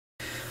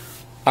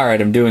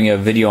Alright, I'm doing a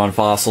video on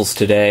fossils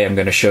today. I'm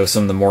going to show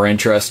some of the more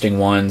interesting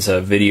ones,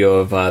 a video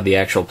of the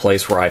actual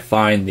place where I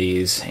find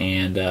these,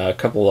 and a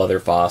couple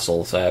other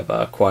fossils I've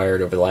acquired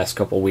over the last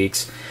couple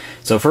weeks.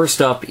 So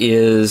first up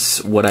is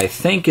what I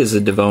think is a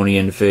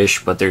Devonian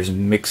fish, but there's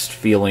mixed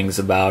feelings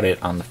about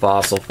it on the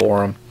fossil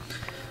forum.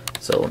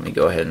 So let me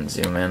go ahead and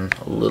zoom in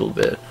a little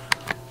bit.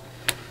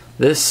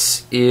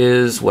 This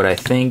is what I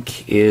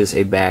think is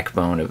a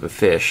backbone of a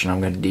fish, and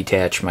I'm going to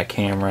detach my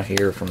camera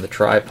here from the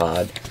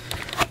tripod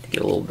to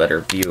get a little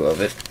better view of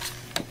it,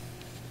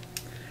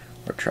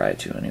 or try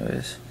to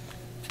anyways.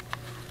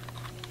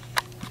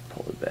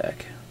 Pull it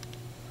back.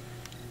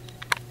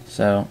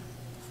 So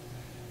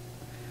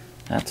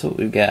that's what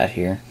we've got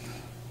here.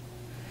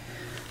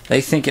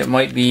 They think it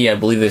might be, I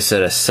believe they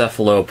said, a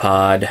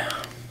cephalopod.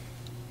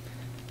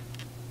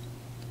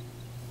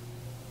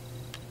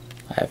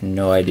 I have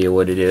no idea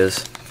what it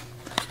is,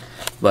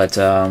 but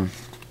let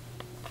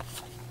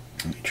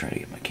me try to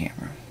get my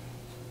camera.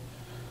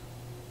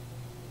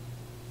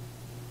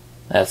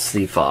 That's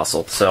the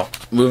fossil. So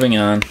moving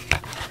on,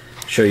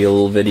 show you a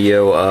little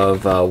video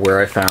of where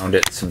I found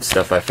it, some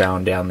stuff I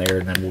found down there,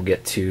 and then we'll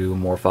get to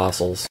more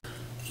fossils.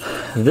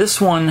 This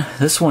one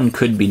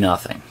could be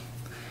nothing,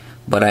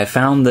 but I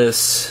found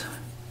this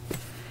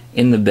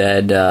in the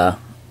bed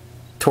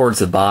towards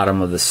the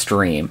bottom of the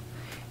stream.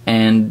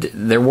 And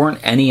there weren't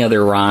any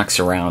other rocks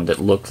around that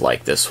looked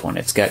like this one.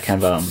 It's got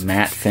kind of a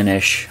matte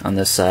finish on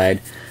this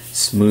side,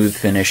 smooth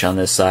finish on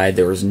this side.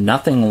 There was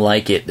nothing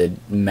like it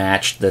that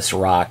matched this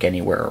rock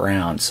anywhere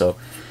around. So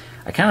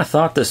I kind of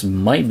thought this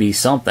might be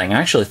something.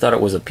 I actually thought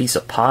it was a piece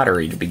of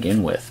pottery to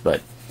begin with, but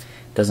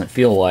it doesn't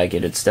feel like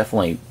it. It's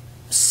definitely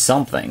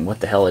something.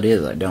 What the hell it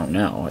is, I don't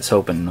know. I was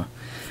hoping the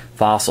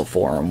fossil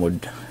forum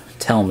would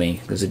tell me,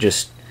 because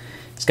it's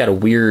got a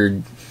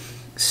weird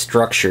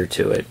structure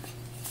to it.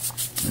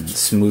 And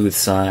smooth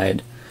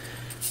side,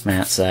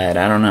 matte side,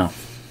 I don't know.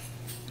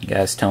 You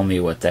guys tell me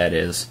what that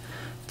is.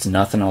 If it's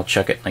nothing, I'll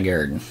chuck it in the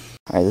garden.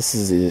 Alright, this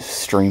is the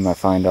stream I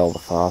find all the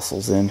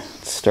fossils in.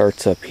 It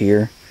starts up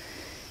here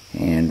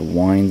and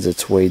winds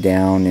its way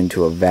down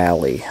into a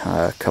valley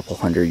a couple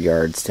hundred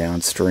yards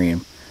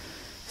downstream.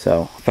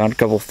 So, I found a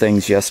couple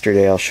things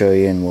yesterday I'll show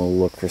you, and we'll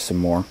look for some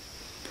more.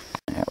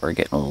 Yeah, we're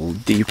getting a little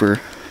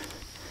deeper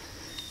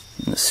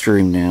in the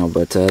stream now,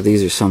 but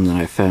these are some that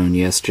I found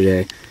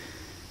yesterday.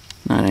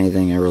 Not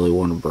anything I really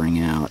want to bring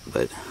out,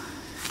 but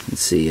you can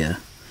see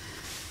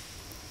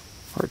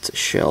parts of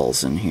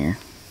shells in here.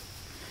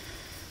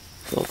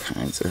 All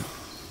kinds of...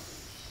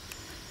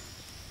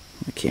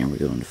 the camera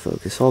going to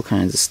focus. All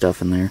kinds of stuff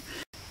in there.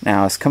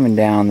 Now, it's coming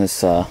down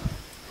this little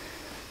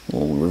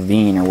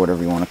ravine, or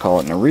whatever you want to call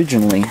it, and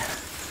originally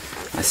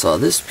I saw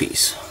this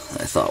piece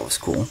that I thought was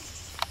cool.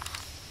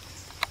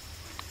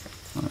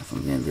 I don't know if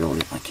I'm going to be able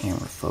to get my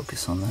camera to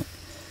focus on that.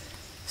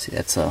 See,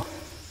 that's a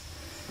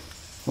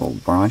little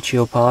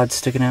bronchiopod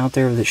sticking out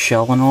there with its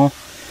shell and all.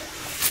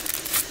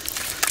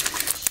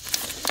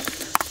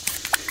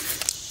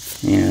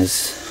 Yeah, I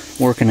was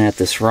working at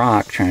this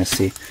rock trying to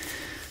see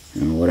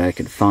what I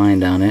could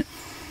find on it.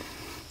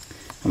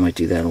 I might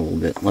do that a little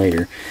bit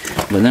later.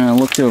 But then I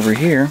looked over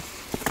here,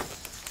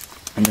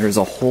 and there's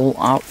a whole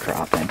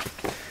outcropping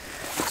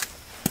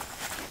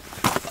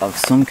of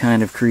some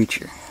kind of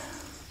creature.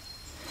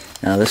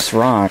 Now this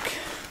rock,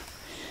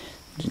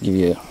 to give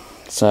you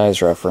a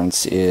size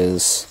reference,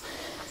 is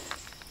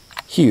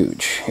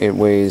huge. It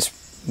weighs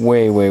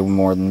way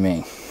more than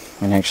me.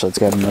 And actually it's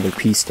got another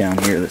piece down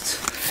here that's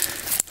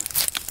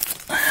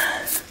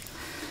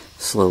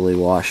slowly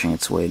washing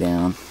its way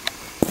down.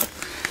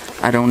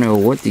 I don't know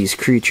what these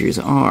creatures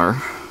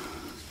are.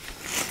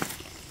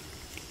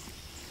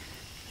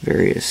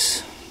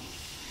 Various...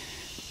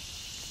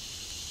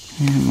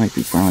 it might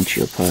be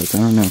bronchiopods, I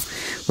don't know.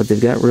 But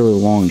they've got really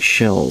long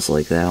shells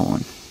like that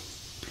one.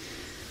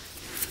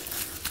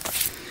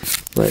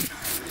 But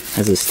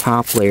as this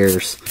top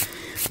layer's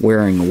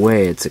wearing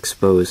away, it's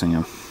exposing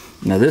them.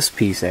 Now this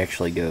piece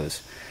actually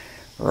goes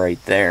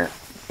right there.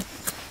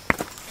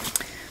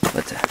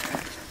 But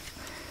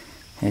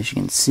as you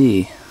can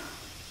see,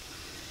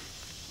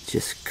 it's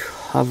just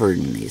covered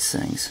in these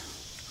things.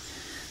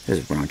 There's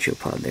a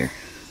bronchiopod there.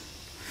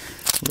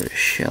 A bit of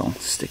shell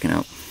sticking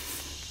up.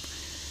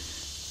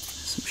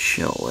 Some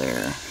shell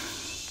there.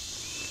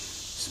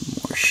 Some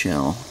more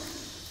shell.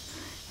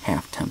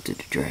 Half tempted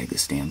to drag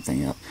this damn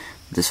thing up.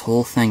 This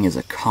whole thing is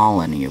a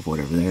colony of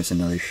whatever. There's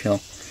another shell.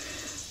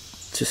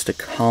 Just a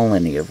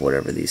colony of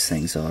whatever these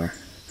things are.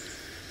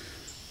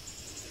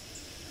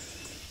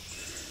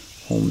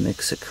 Whole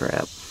mix of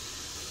crap.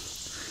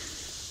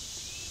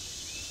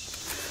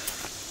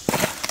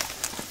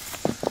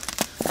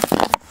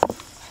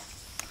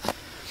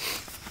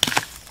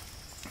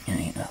 It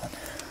ain't nothing.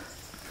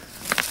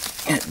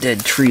 Got a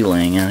dead tree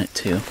laying on it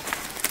too.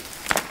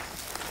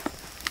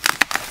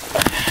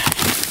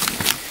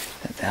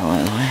 Get the hell out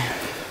of the way.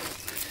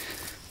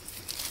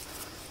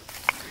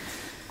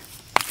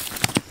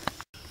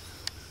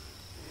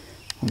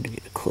 I'm going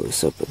to get a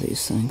close-up of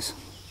these things.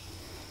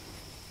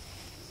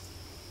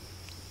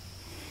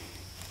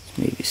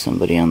 Maybe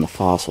somebody on the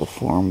fossil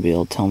forum will be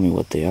able to tell me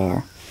what they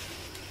are.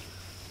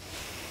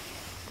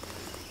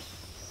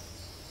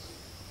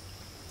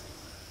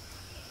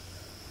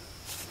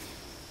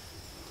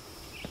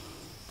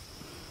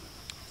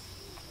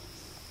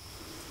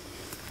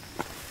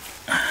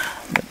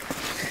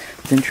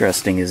 What's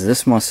interesting is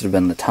this must have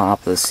been the top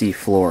of the sea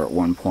floor at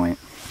one point.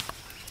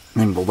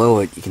 And below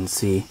it you can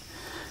see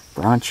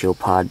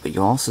bronchiopod, but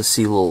you also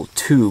see little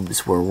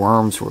tubes where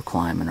worms were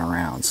climbing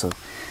around, so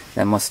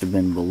that must have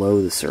been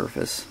below the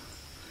surface.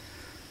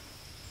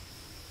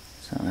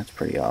 So that's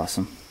pretty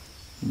awesome.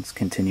 Let's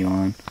continue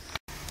on.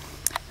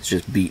 It's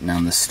just beating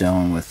on the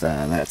stone with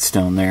that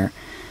stone there.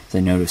 I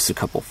noticed a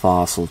couple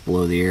fossils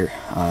below the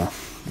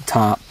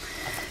top.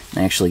 And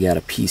I actually got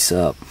a piece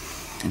up,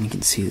 and you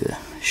can see the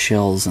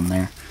shells in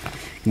there.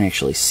 You can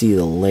actually see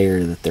the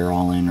layer that they're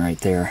all in right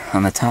there.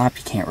 On the top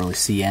you can't really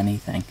see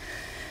anything,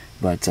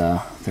 but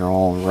they're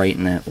all right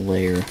in that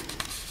layer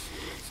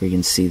where you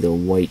can see the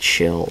white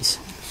shells.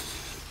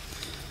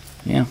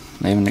 Yeah,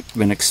 they haven't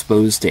been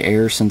exposed to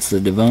air since the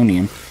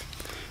Devonian.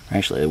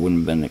 Actually, they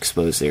wouldn't have been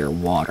exposed to air or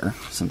water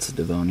since the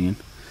Devonian.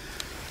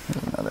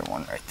 There's another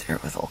one right there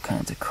with all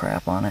kinds of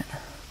crap on it.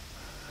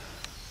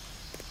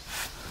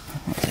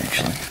 That's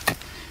actually...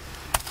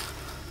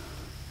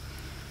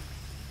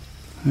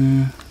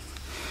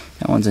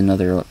 that one's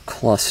another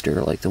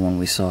cluster like the one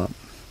we saw.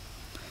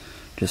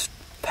 Just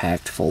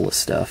packed full of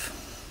stuff.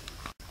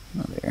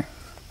 Another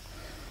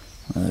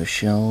one of those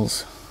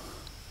shells.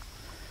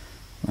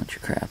 Bunch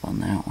of crap on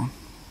that one.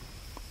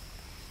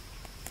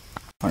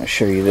 I want to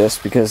show you this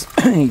because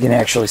you can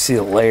actually see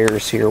the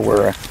layers here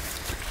where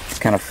it's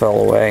kind of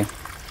fell away.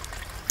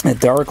 The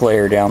dark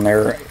layer down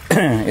there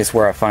is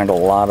where I find a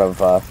lot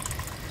of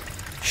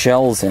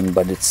shells in,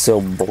 but it's so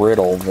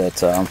brittle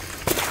that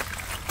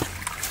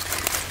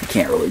you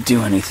can't really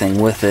do anything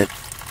with it.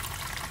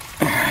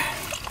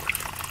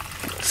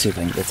 Let's see if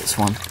I can get this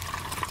one.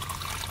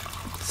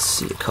 Let's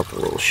see a couple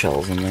little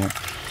shells in there.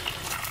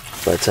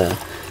 But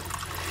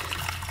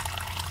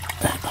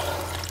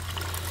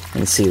you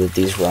can see that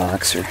these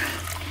rocks are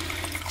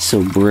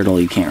so brittle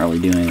you can't really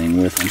do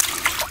anything with them.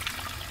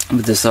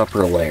 But this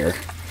upper layer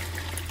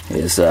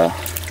is where,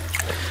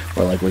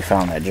 like, we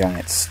found that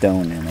giant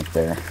stone in up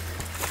there.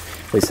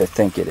 At least I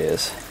think it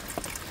is.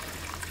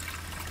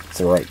 It's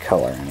the right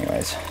color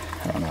anyways.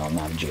 I don't know, I'm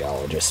not a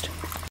geologist.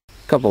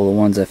 A couple of the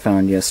ones I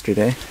found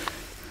yesterday.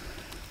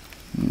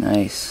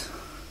 Nice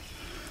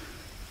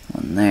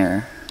one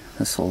there.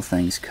 This whole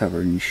thing's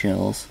covered in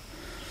shells.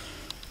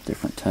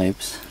 Different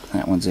types.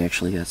 That one's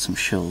actually got some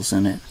shells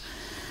in it.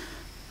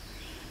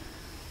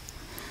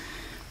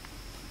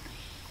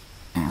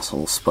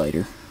 Asshole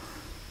spider.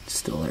 It's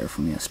still there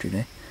from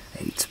yesterday. I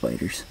hate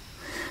spiders.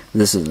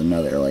 This is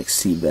another, like,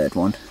 seabed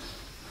one.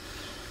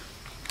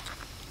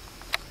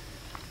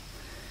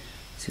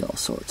 See all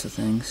sorts of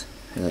things.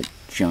 They're like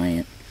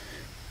giant,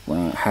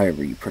 well,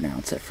 however you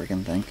pronounce that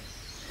freaking thing.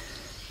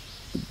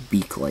 The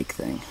beak-like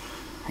thing.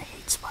 I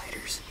hate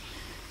spiders.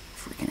 I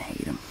freaking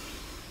hate them.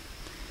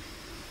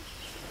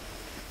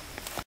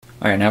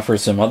 Alright, now for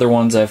some other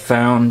ones I've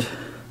found.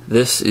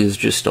 This is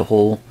just a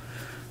whole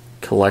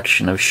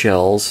collection of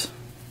shells.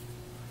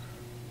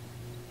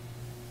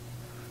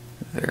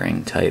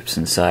 Varying types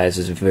and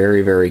sizes.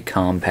 Very, very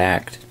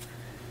compact.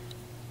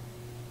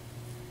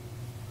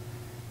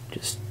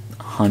 Just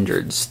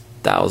hundreds,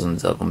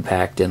 thousands of them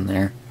packed in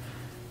there.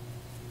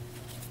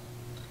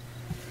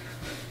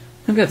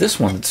 I've got this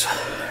one that's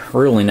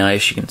really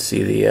nice. You can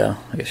see the,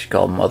 I guess you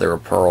call it mother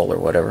of pearl or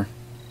whatever.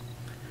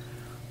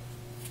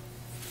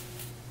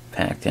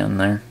 Packed in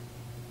there.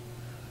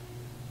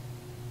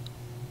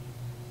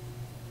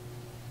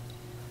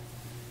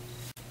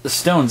 The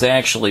stone's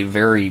actually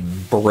very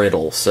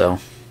brittle, so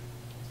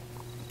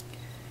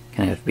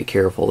kind of have to be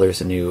careful.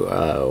 There's a new,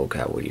 oh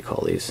god, what do you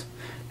call these?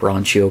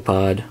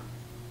 Bronchiopod.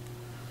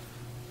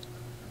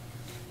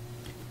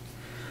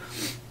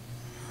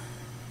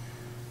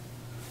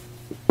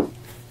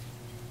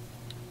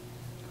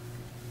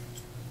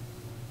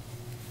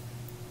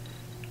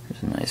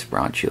 There's a nice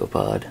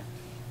bronchiopod.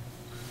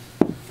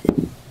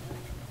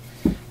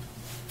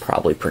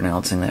 Probably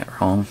pronouncing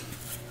that wrong.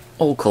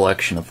 Whole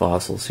collection of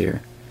fossils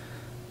here.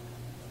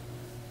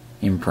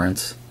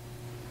 Imprints.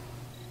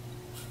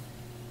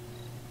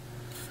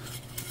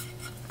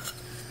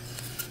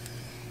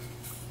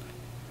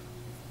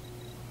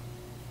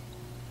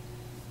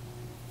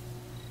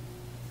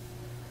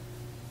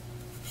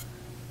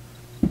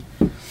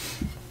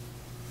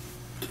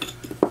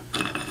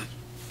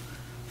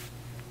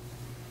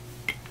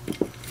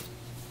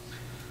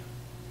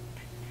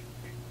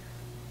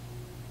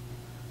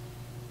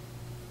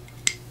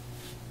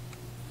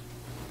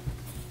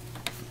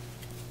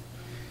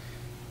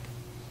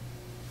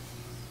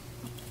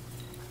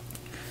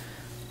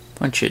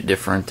 Bunch of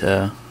different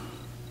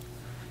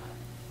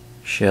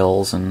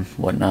shells and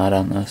whatnot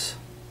on this.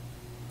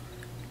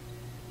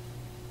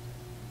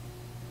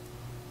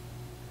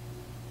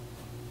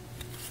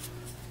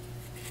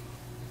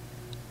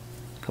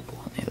 A couple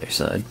on the other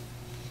side.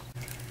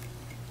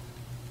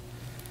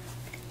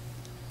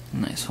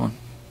 Nice one.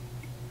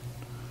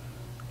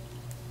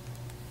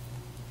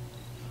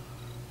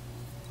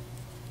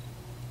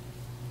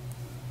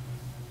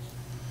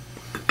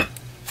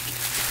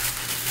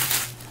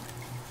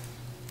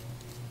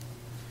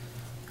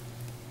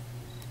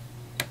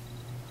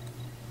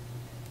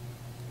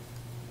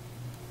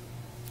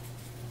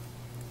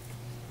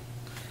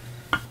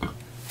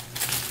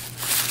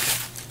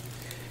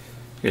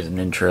 Here's an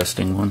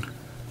interesting one.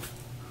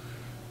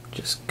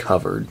 Just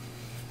covered.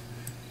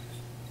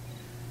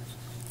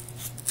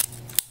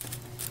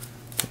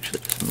 Actually,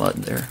 there's mud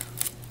there.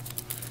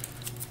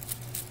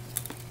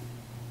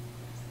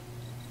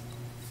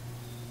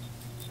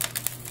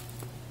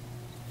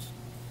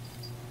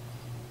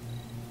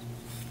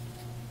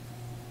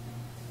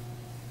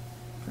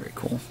 Very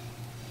cool.